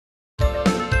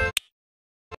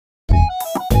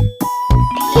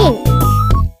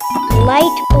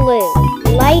light blue,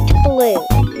 light blue.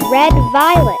 Red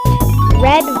violet,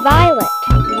 red violet,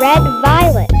 red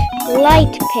violet.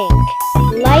 Light pink,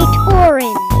 light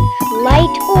orange,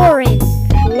 light orange,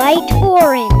 light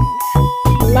orange,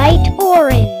 light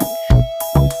orange.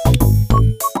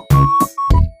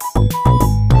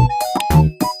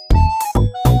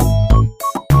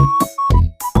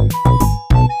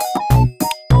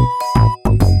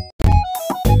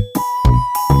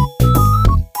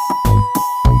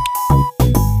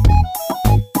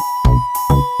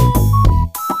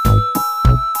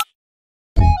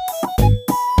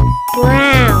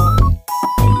 Brown,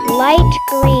 light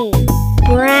green,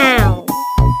 brown,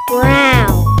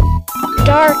 brown.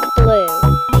 Dark blue,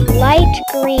 light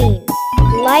green,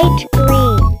 light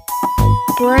green.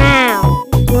 Brown,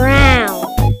 brown.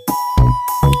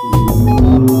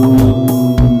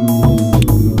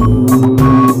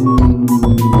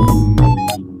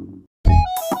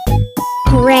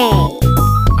 Gray,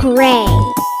 gray,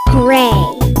 gray,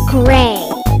 gray.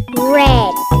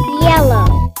 Red, yellow.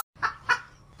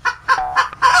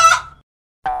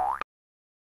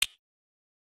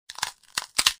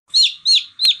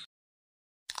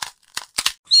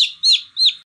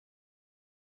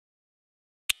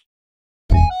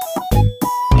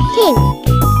 Pink,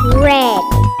 red,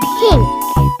 pink,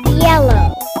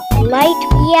 yellow, light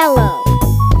yellow,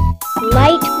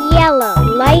 light yellow,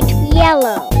 light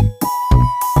yellow,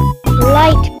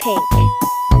 light pink,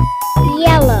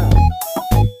 yellow,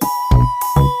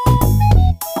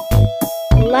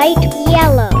 light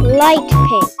yellow, light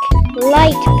pink,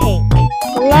 light pink,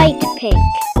 light pink.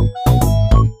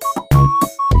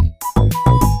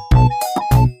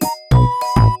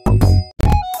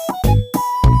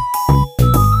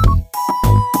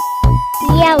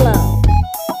 Yellow,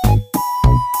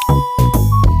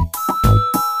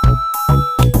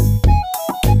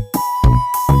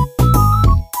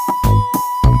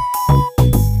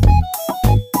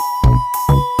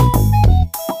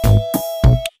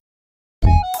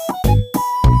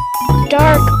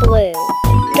 dark blue,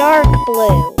 dark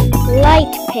blue.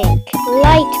 Light pink,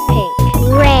 light pink.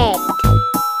 Red,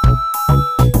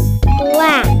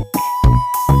 black,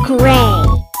 gray.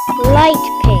 Light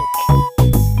pink,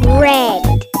 red,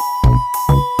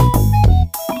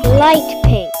 light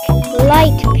pink,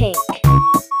 light pink.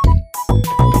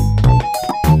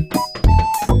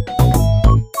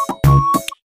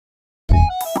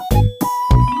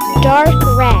 Dark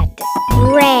red,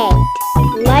 red,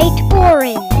 light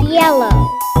orange, yellow,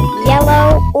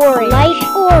 yellow, orange, light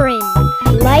orange,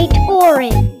 light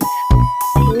orange,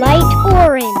 light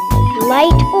orange,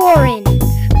 light orange.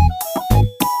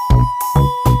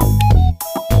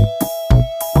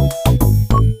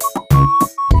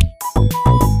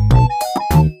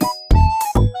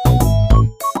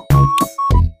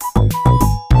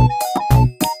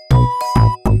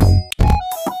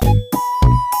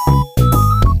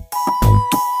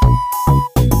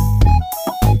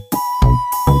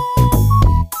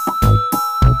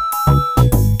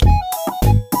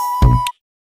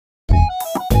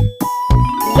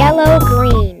 Yellow,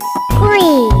 green,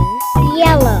 green,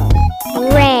 yellow,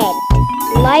 red,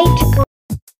 light green.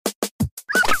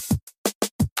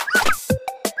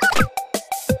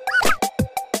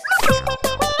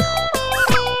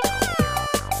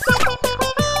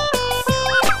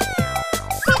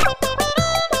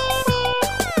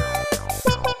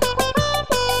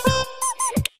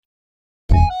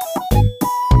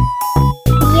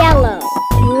 Yellow,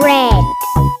 red,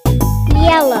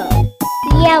 yellow,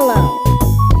 yellow.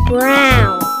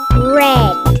 Brown,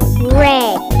 red,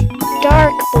 red.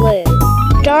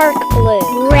 Dark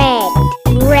blue, red,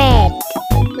 red.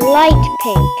 Light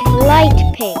pink,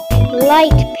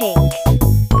 light pink.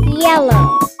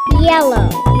 Yellow, yellow,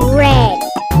 red.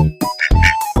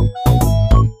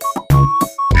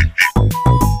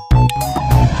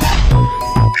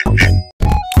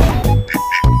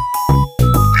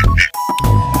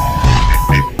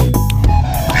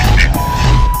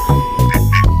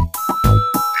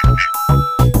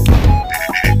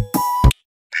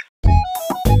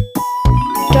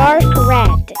 Dark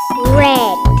red,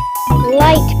 red,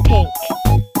 light pink,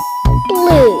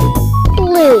 blue,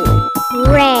 blue,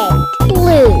 red,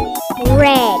 blue,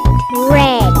 red, red.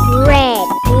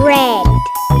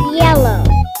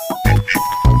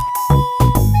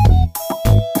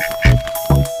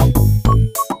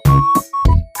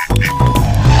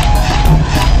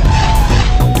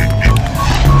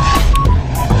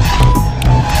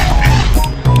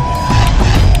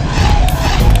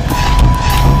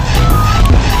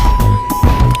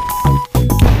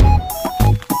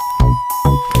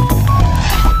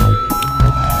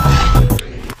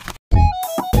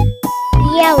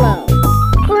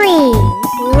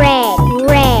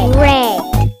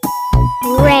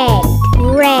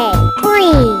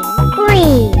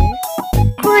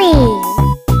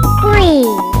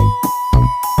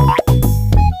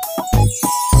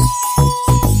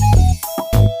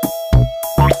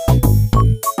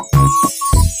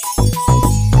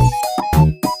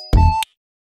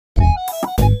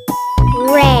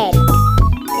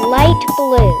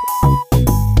 blue.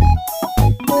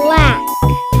 Black,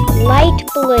 light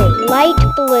blue, light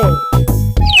blue.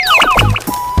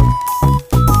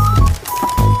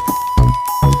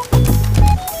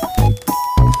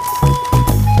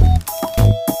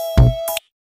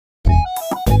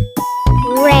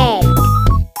 Red,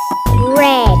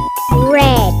 red,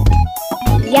 red.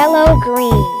 Yellow,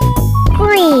 green,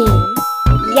 green.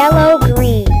 Yellow,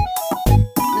 green,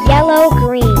 yellow,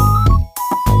 green,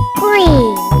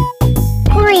 green,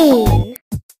 green.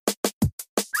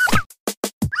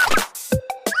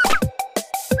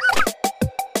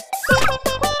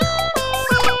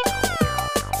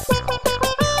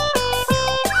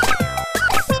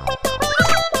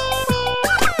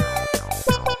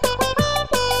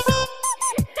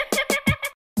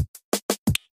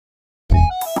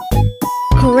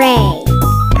 Gray,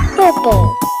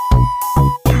 purple,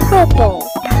 purple,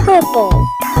 purple,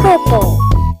 purple,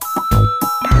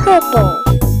 purple,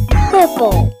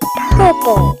 purple,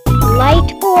 purple.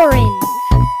 Light orange,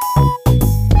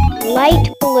 light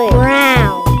blue,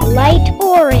 brown, light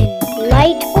orange,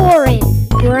 light orange,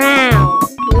 brown,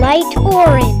 light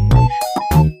orange,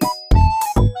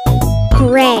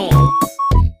 gray.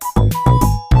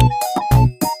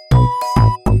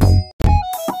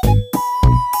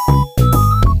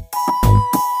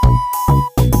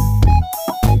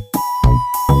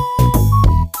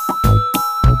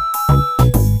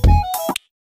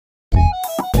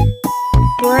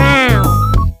 Brown,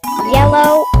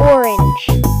 yellow, orange,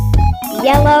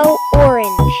 yellow,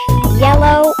 orange,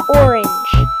 yellow, orange,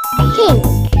 pink,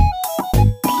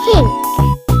 pink,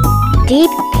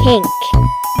 deep pink,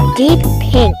 deep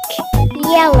pink,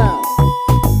 yellow,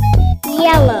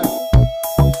 yellow,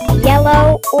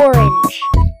 yellow, orange,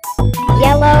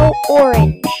 yellow,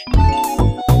 orange,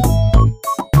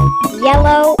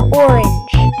 yellow,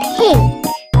 orange, pink,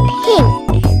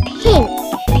 pink, pink,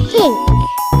 pink.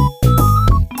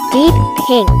 Deep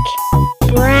pink,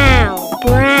 brown,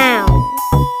 brown,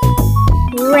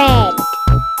 red.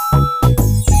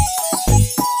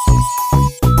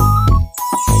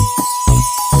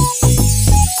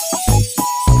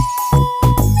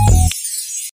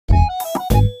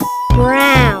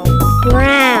 Brown,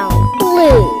 brown,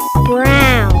 blue,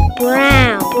 brown,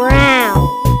 brown, brown,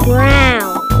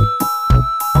 brown.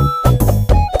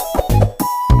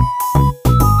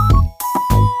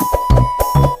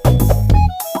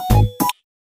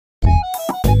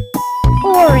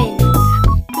 Orange,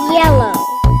 yellow,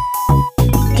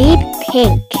 deep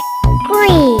pink,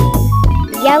 green,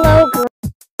 yellow, green.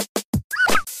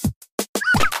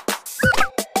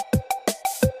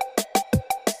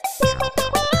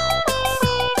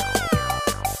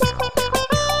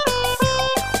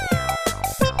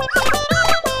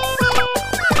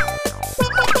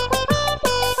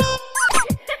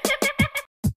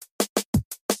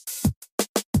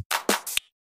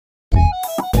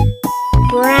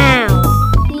 Brown,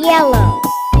 yellow,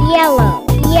 yellow,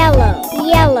 yellow,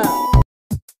 yellow.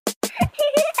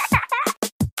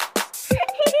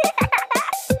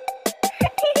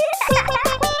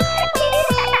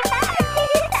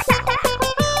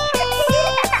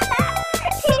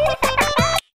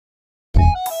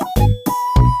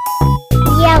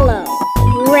 Yellow,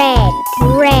 red,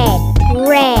 red,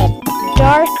 red,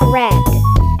 dark red,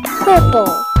 purple,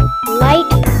 light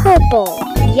purple,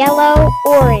 yellow,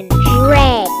 orange,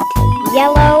 red,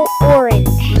 yellow, orange,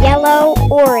 yellow,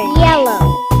 orange,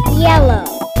 yellow, yellow,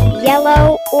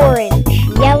 yellow, orange,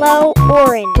 yellow,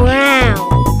 orange, brown,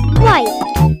 white,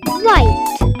 white,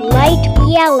 light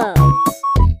yellow.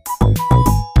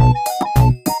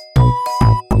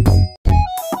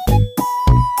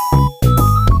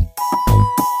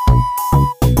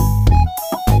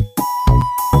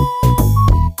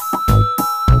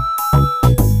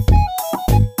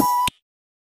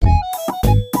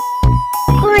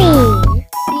 Green,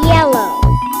 yellow,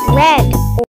 red,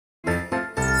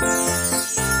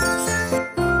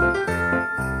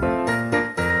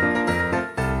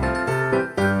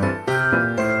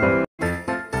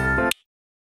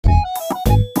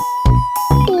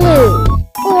 blue,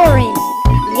 orange,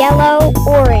 yellow,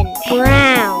 orange,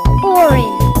 brown,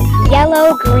 orange,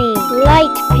 yellow, green,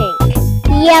 light pink,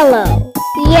 yellow,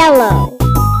 yellow,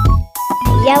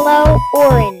 yellow,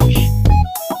 orange,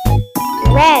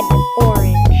 red,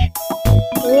 orange,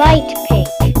 light pink,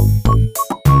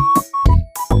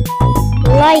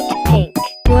 light pink,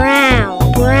 brown,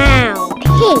 brown,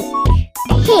 pink,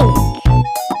 pink,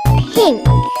 pink,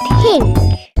 pink.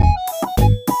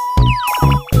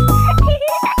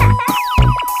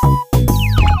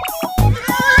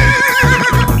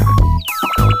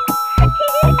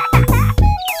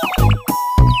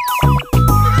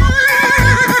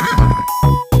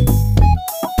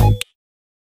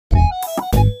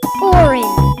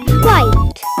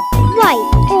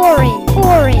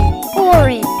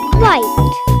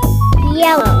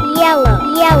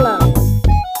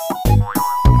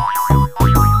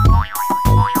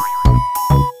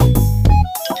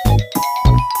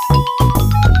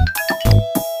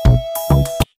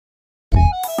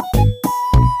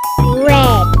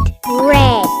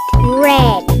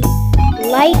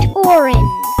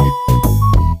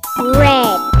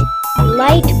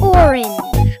 orange,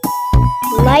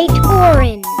 light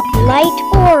orange, light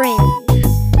orange.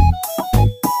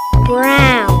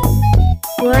 Brown,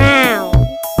 brown.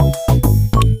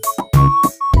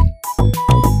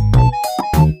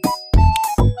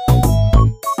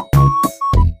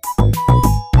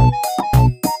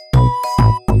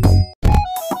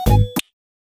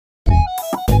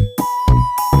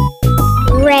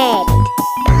 Red,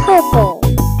 purple,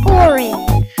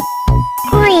 orange,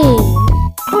 green,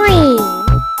 green,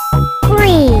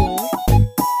 green.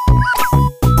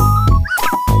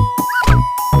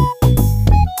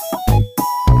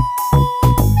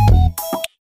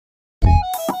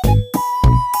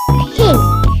 Pink,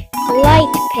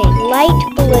 light pink,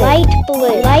 light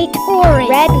blue, light orange,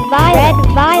 red violet,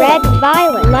 red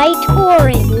violet, light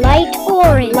orange, light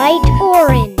orange, light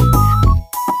orange.